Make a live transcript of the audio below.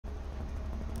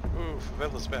Ooh,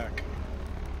 Favela's back.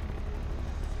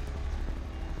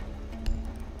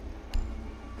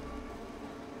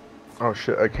 Oh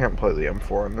shit, I can't play the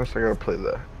M4 on this. I gotta play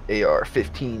the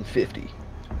AR-1550.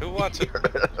 Who wants it?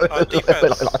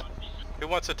 Defense. Who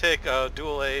wants to take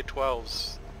dual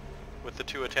A12s with the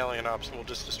 2 Italian ops, and we'll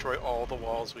just destroy all the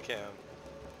walls we can.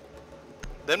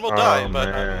 Then we'll die, but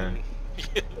man.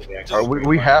 I mean...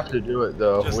 We have to do it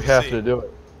though. We have to do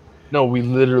it. No, we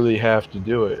literally have to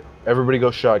do it. Everybody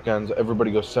go shotguns.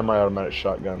 Everybody go semi-automatic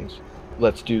shotguns.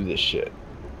 Let's do this shit.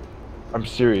 I'm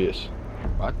serious.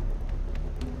 What?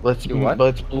 Let's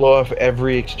blow off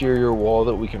every exterior wall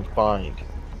that we can find.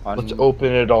 Let's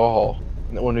open it all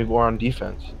when we're on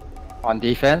defense. On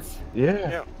defense?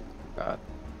 Yeah. God.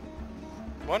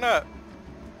 Why not?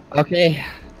 Okay.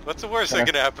 What's the worst that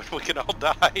can happen? We can all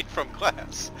die from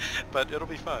glass, but it'll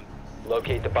be fun.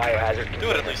 Locate the biohazard container. Do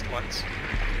it at least once.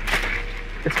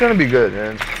 It's gonna be good,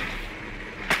 man.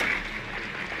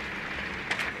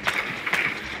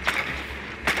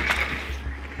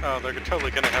 Oh, they're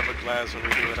totally gonna have a glass when we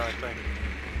do it, aren't they?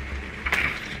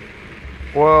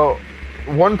 Well,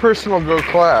 one person will go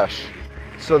clash,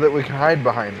 so that we can hide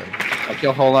behind them.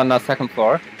 Okay, hold on the second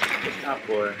floor. Top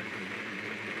floor.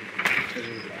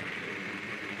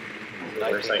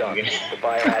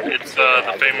 It's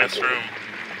the famous room.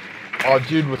 Oh,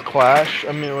 dude, with Clash,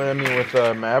 I mean with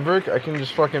Maverick, I can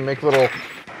just fucking make little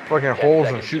fucking holes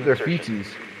and shoot their feeties.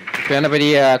 If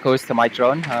anybody goes to my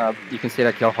drone, you can see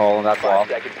the kill hole on that wall.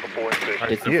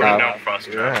 It's Yeah, frost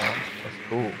Yeah, traps that's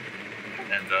cool.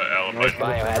 and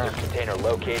alibi. Biohazard container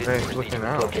located. Nice Proceed looking to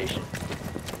out. location.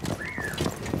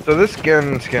 So this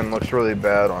skin looks really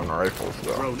bad on rifles,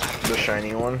 though. The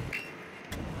shiny one.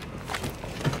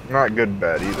 Not good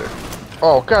bad either.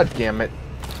 Oh, god damn it.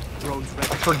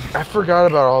 I forgot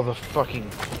about all the fucking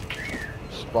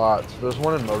spots. There's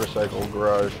one in motorcycle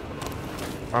garage.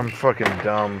 I'm fucking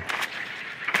dumb.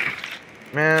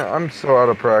 Man, I'm so out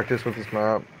of practice with this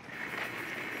map.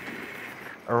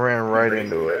 I ran right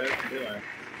into it.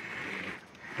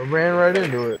 I ran right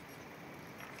into it.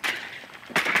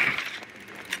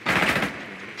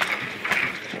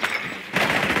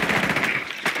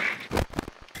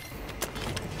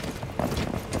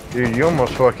 Dude, you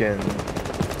almost fucking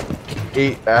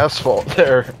ate asphalt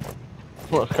there.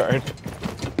 What card?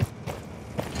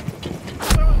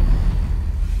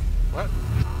 What?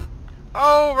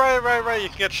 Oh, right. You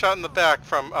can get shot in the back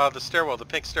from the stairwell, the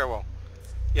pink stairwell.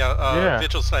 Yeah,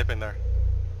 Vigil sniping there.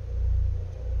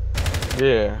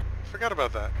 Yeah. Forgot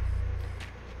about that.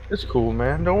 It's cool,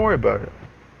 man. Don't worry about it.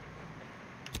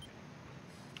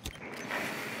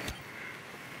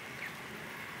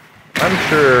 I'm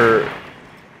sure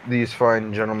these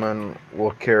fine gentlemen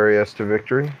will carry us to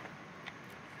victory.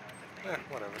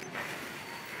 Whatever.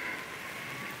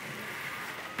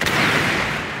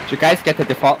 Did you guys get the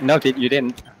default? No, you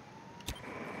didn't.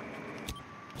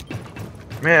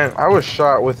 Man, I was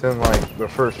shot within like the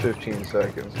first 15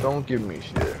 seconds. Don't give me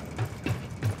shit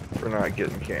for not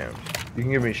getting cams. You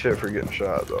can give me shit for getting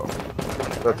shot though.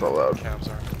 That's allowed. Cams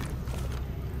are.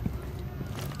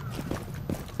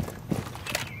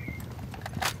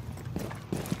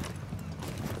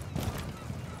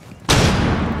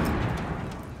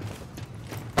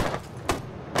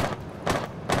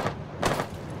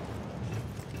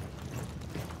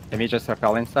 Let me just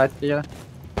fell inside here.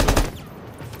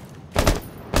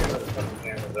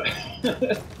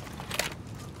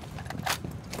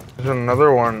 There's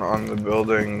another one on the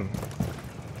building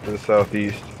to the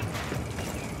southeast.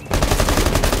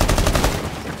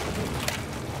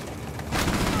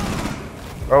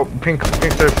 Oh, pink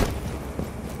there.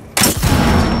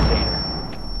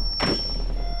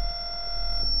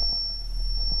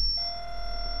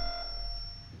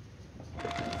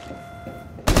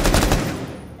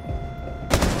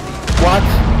 What?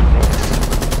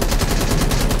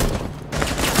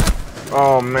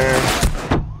 Oh man.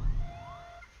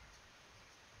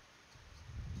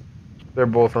 They're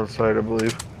both outside, I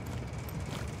believe.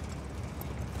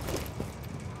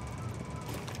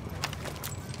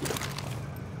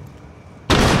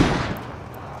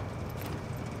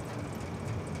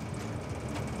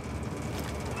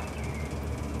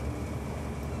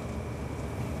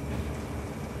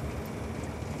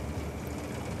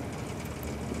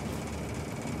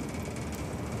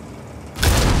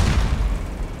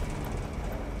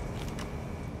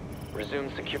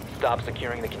 Stop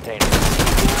securing the container.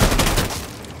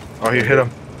 Oh, you hit him.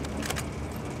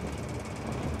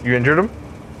 You injured him?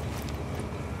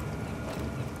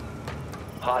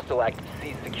 Hostile active.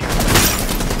 Cease security.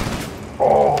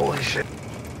 Holy shit.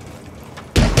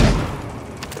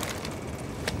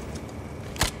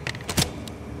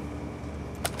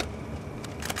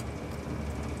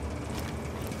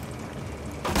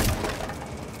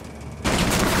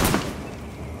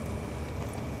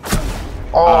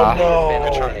 Oh, Has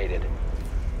been no. eliminated.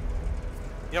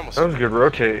 You almost. That was a good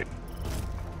rotate.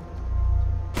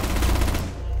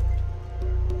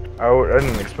 I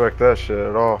didn't expect that shit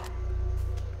at all.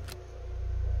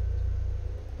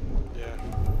 Yeah.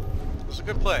 It was a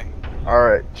good play.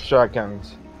 Alright,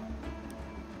 shotguns.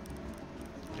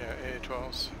 Yeah,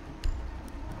 AA-12s.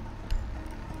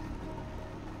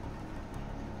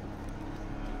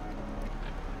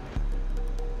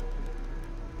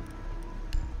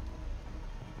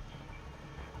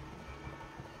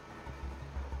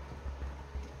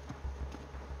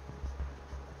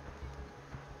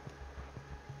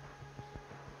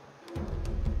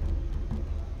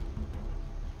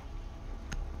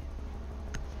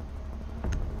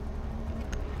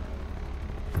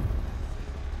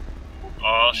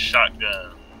 All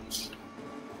shotguns.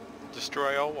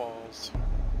 Destroy all walls.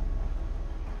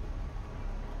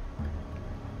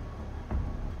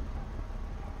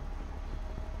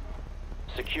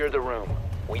 Secure the room.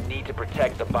 We need to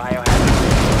protect the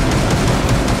biohazard.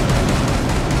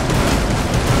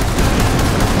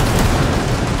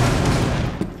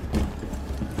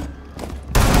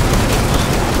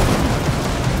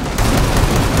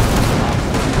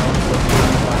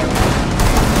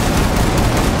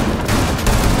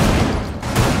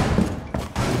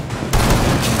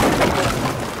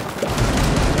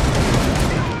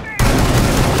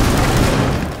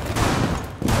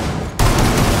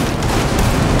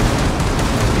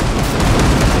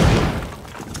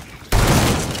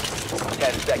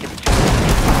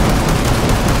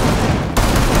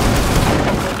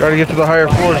 Gotta get to the higher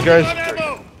floors, guys.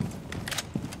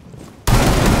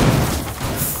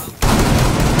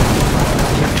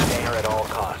 Container at all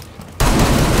costs.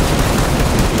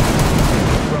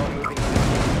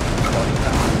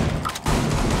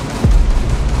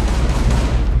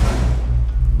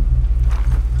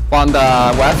 On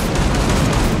the west.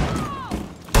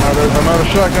 I'm out of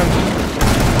shotguns.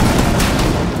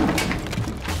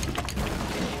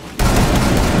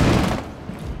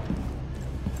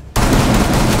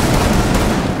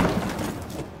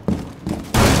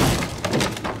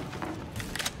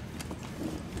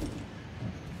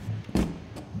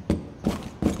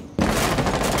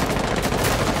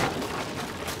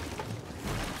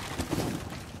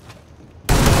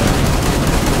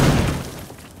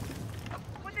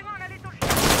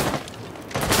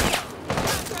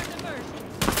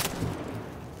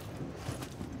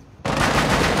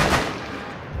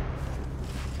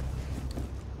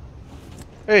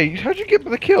 Hey, how'd you get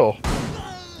the kill?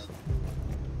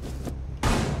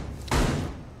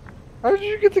 How did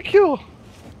you get the kill?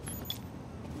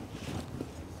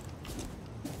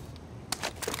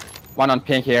 One on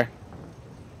pink here.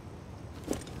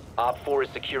 Op 4 is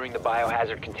securing the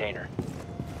biohazard container.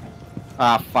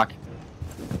 Ah, fuck.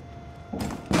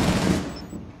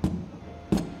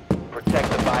 Protect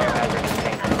the biohazard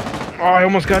container. Oh, I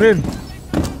almost got in.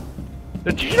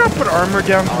 Did you not put armor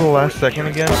down for the last second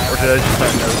again? Or did I just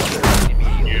not notice it?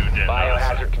 You did.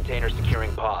 Biohazard container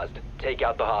securing paused. Take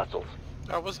out the hostiles.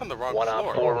 I was on the wrong One floor.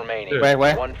 op 4 remaining. Wait,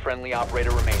 wait. One friendly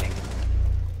operator remaining.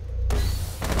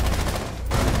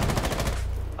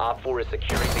 Op 4 is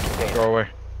securing the container. Go away.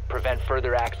 Prevent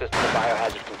further access to the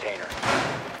biohazard container.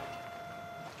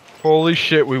 Holy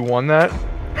shit, we won that?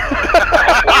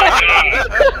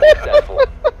 Successful.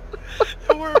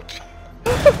 It worked.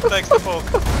 Thanks to Folk.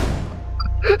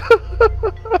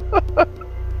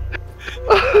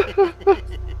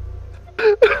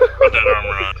 Put that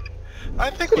armor on. I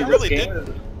think we really did.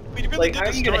 We really Like, did how are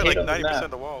you destroy gonna like hit on 90% that?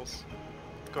 of the walls.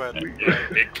 Go ahead. Yeah,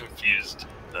 it confused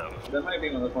them. That might be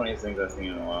one of the funniest things I've seen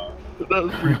in a while. That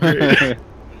was pretty great.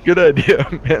 Good idea,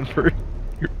 Manford.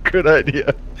 Good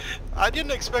idea. I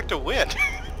didn't expect to win.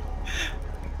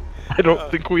 I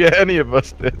don't think any of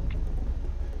us did.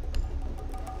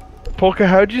 Polka,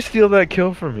 how'd you steal that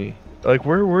kill from me? Like,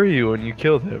 where were you when you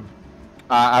killed him?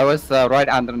 I was right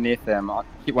underneath him.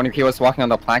 When he was walking on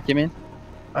the plank, you mean?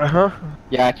 Uh-huh.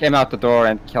 Yeah, I came out the door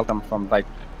and killed him from like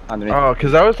underneath. Oh,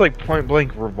 because I was like point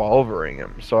blank revolvering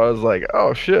him. So I was like,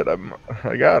 oh shit,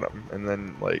 I got him. And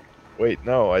then like, wait,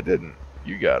 no, I didn't.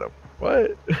 You got him.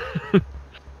 What?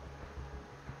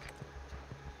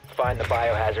 Find the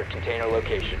biohazard container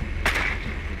location.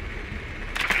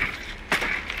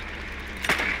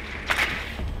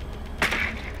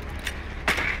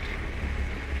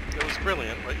 It was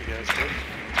brilliant what you guys did.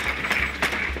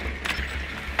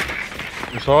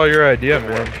 It's all your idea, Good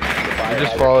man. work. The I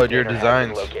just biohazard followed your container has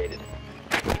been designs. located.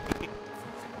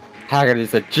 Haggard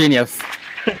is a genius.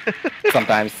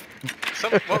 Sometimes.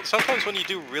 Well, sometimes when you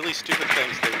do really stupid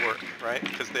things, they work, right?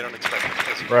 Because they don't expect it.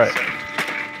 As you Right. said.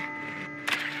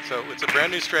 So it's a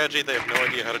brand new strategy. They have no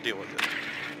idea how to deal with it.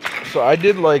 So I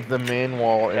did like the main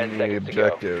wall 10 and the seconds to go.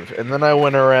 objective, and then I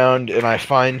went around and I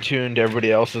fine-tuned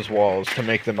everybody else's walls to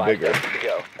make them 5 bigger. seconds to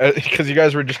go. Because you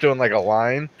guys were just doing like a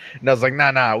line, and I was like,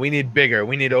 nah, we need bigger,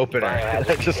 we need opener. And I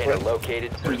Biohazard just container went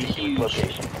located. Proceed to its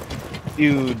location.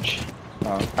 huge.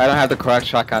 Oh, I don't have the correct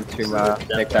shotgun to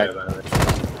make that.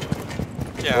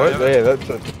 Yeah. What? yeah, Hey,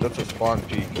 that's a spawn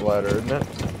peak ladder, isn't it?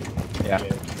 Yeah.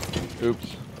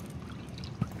 Oops.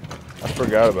 I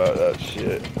forgot about that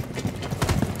shit.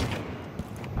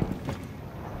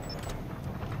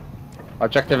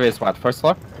 Objective is what? First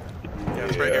floor? yeah,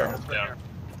 it's right here. Yeah.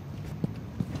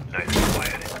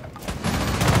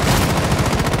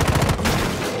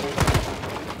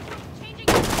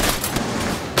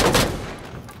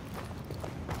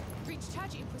 Reach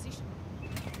charge in position.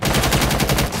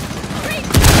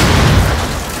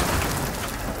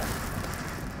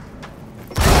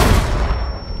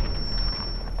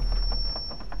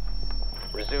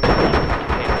 Resume securing the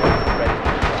container once the threat is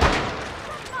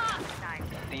neutralized.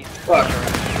 Cease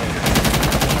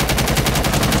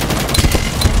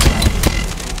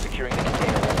securing the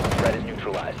container once the threat is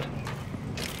neutralized.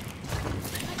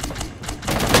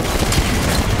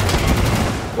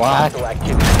 What? Hostile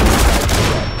activity.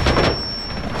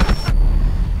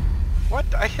 What?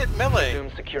 I hit melee.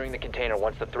 Resume securing the container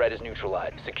once the threat is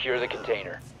neutralized. Secure the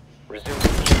container. Resume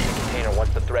securing the container once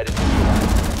the threat is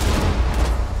neutralized.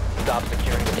 Stop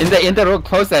securing the In the room,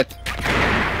 close it.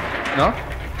 No?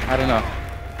 I don't know.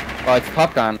 Oh, it's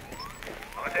Top Gun.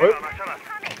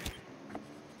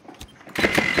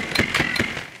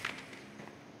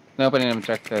 Nobody in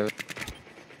objective.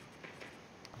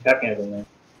 Captain in there.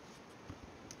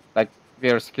 Like, we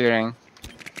are securing.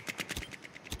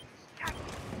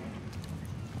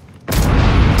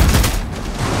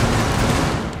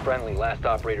 friendly, last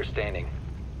operator standing.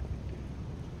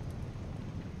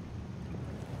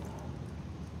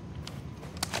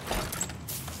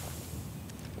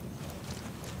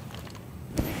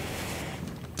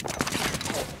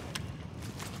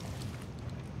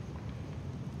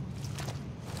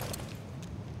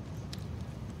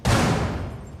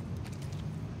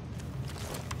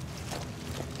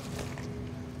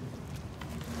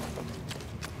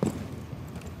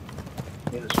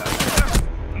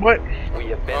 What? We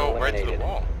have been Oh, right to the eliminated.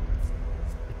 wall.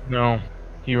 No.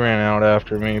 He ran out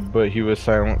after me, but he was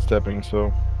silent stepping,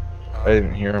 so I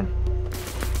didn't hear him.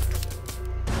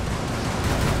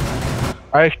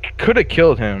 I could have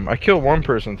killed him. I killed one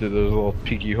person through those little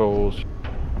peeky holes.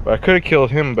 But I could have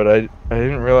killed him, but I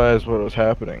didn't realize what was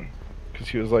happening. Because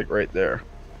he was like right there.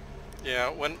 Yeah,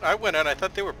 when I went in, I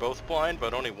thought they were both blind,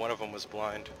 but only one of them was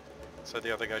blind. So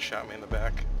the other guy shot me in the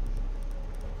back.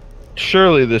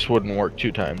 Surely this wouldn't work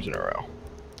 2 times in a row.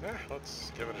 Yeah,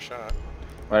 let's give it a shot.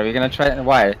 What, are we gonna try?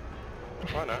 Why?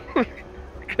 Why not?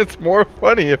 It's more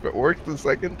funny if it works the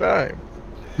second time.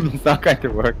 It's not going to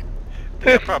work.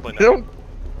 Yeah, probably not. Don't,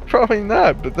 probably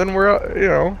not, but then we're, you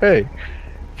know, hey,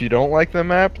 if you don't like the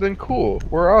map, then cool,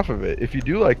 we're off of it. If you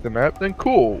do like the map, then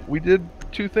cool, we did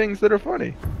 2 things that are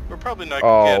funny. We're probably not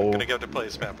Oh. gonna get to play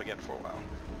this map again for a while.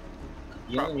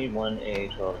 You only need one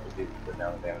AH-12 to do the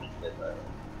down damage to hit that.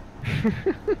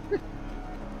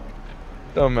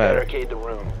 Don't matter. Barricade the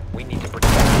room. We need to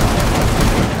protect the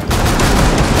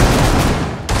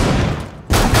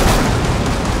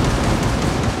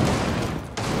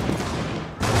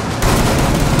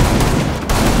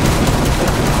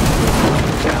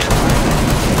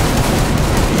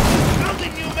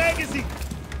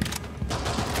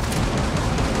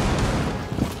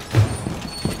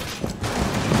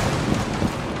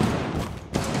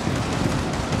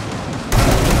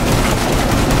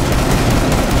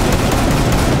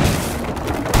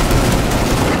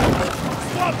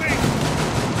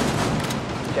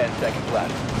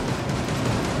left.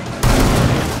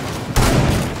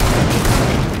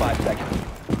 5 seconds.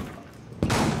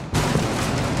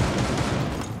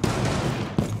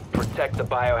 Protect the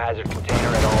biohazard container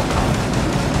at all costs.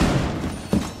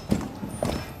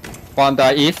 On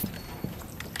the east.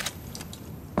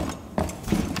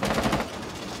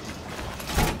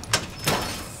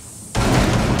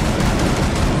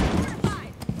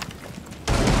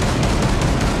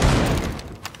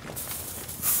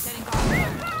 Setting guard.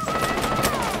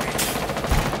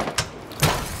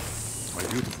 My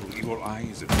beautiful evil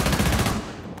eyes.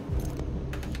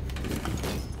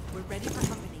 We're ready for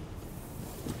company.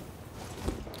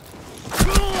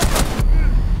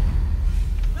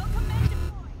 Welcome men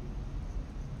deploy.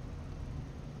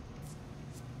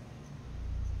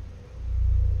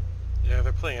 Yeah,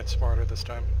 they're playing it smarter this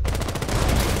time.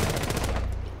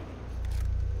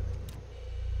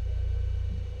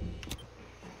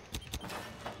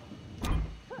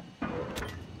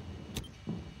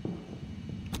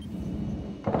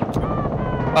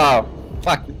 Oh,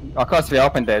 fuck. Of course we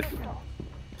opened it.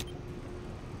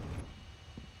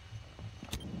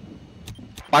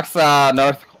 Box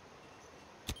north.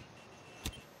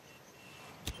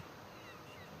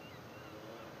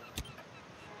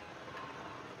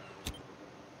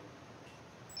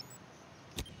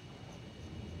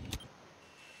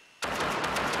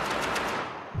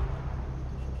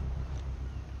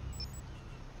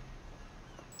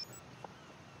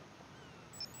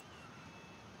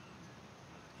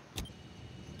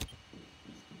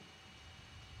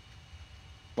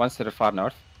 One's to the far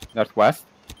north, northwest,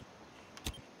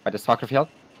 by the soccer field.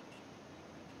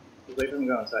 Just wait for them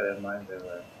to go outside, I have mine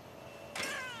there.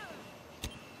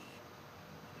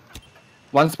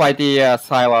 One's by the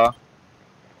silo.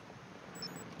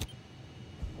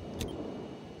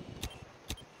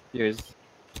 Here's.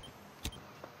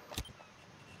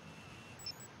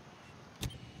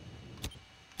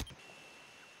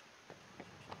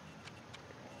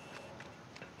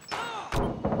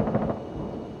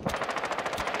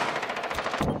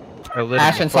 I lit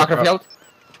Ash him and the fuck soccer up. field.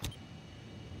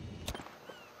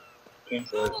 Came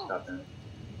forward, stop him.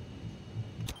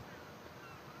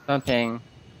 Something.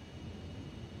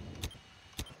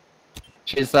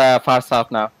 She's far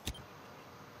south now.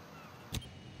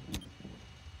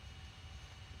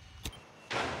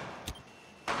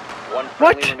 One What?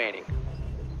 friendly remaining.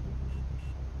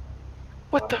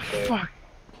 What the Okay. fuck?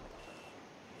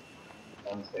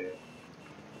 I'm safe.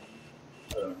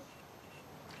 I don't know.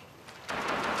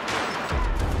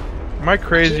 Am I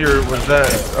crazy or was that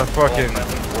a All fucking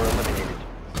friendlies were eliminated.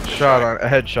 a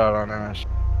headshot on Ash?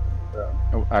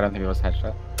 Oh, I don't think it was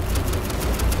headshot.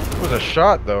 It was a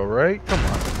shot though, right? Come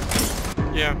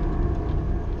on. Yeah.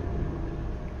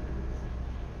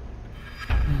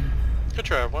 Good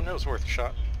try, everyone. It was worth a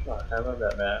shot. Fuck, I love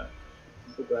that map.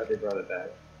 I'm so glad they brought it back.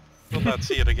 We'll not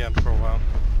see it again for a while.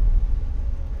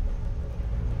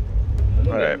 I've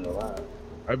been Alright. getting a lot.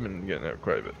 I've been getting it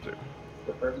quite a bit too.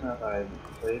 The first map I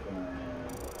played when I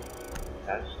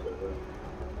patched it was